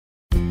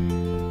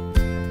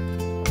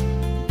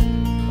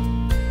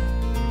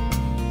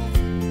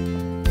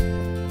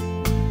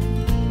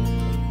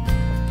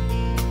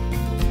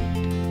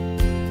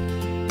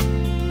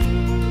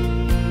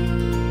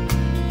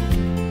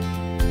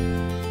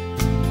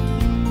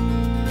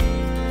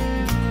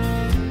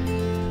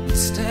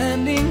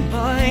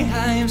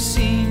I've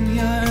seen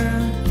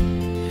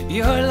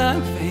your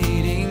love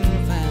fading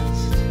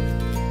fast.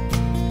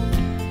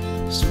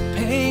 So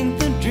paint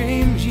the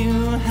dreams you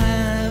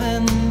have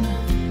and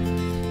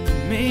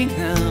make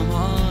them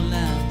all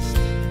last.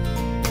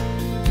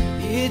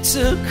 It's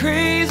a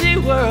crazy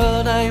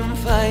world I'm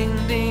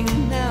finding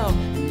now,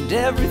 and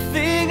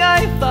everything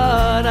I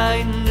thought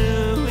I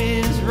knew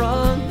is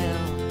wrong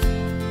now.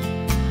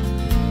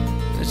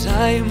 But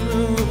I'm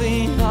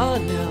moving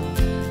on now.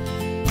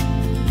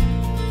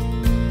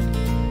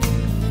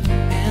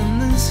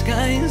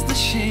 Sky's the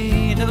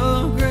shade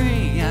of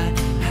gray I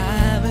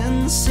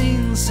haven't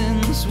seen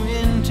since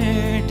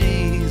winter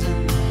days,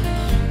 and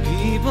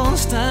people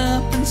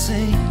stop and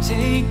say,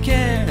 take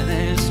care,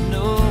 there's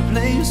no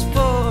place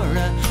for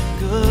a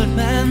good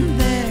man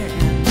there.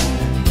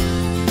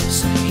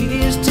 So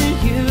here's to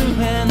you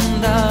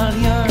and all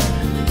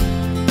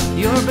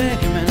your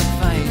beggarman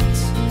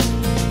fights.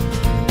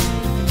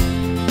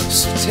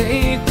 So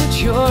take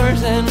what's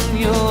yours and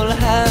you'll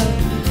have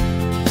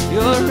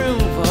your room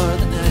for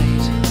the night.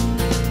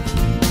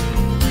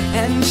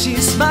 And she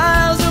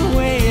smiles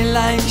away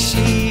like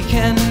she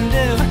can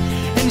do,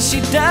 and she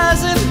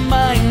doesn't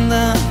mind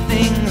the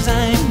things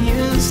I'm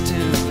used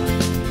to,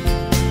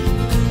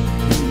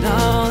 and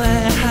all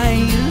that I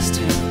used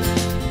to.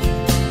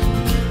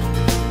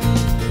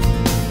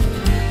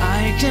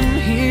 I can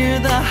hear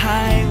the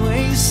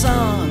highway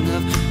song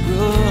of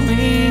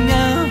growing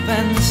up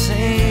and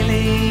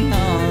sailing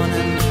on,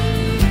 and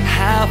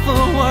half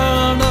a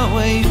world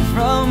away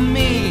from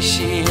me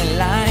she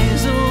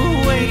lies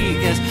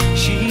awake as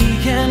she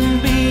can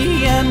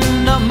be.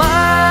 And oh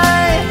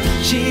my,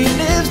 she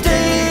lives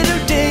day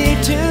to day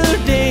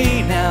to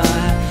day now,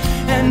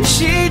 and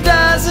she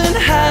doesn't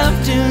have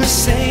to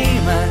say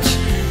much,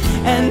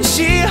 and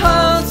she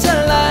holds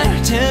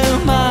alive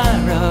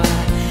tomorrow,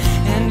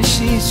 and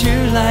she's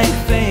true like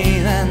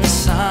faith and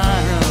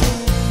sorrow.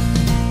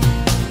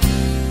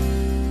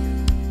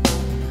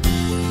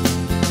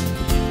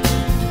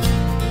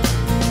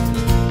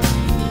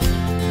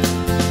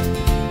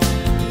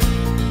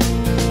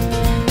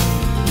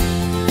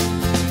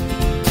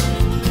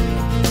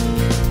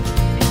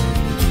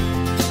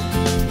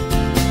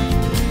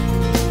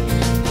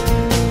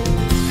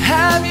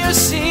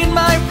 Seen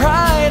my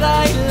pride,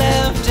 I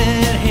left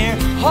it here.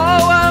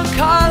 Oh, I'm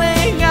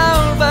calling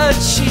out, but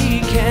she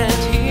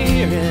can't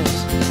hear it.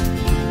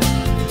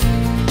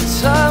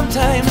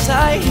 Sometimes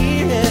I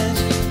hear it.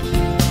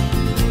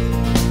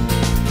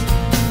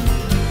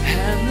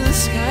 And the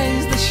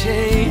sky's the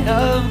shade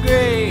of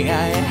gray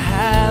I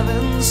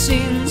haven't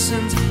seen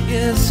since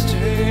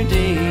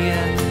yesterday.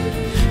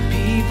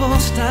 People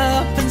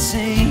stop and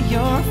say,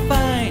 you're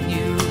fine,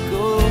 you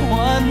go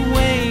one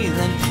way,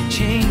 then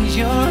change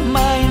your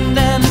mind.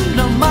 And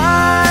oh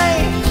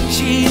my,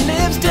 she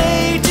lives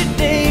day to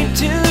day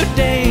to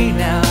day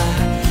now,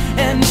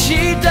 and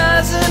she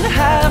doesn't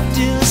have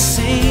to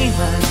say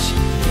much,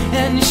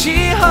 and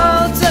she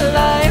holds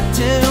alive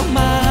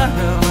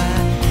tomorrow,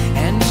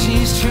 and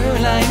she's true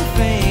like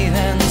faith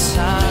and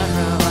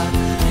sorrow,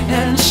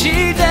 and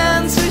she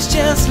dances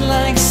just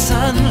like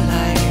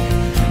sunlight,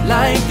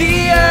 like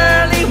the earth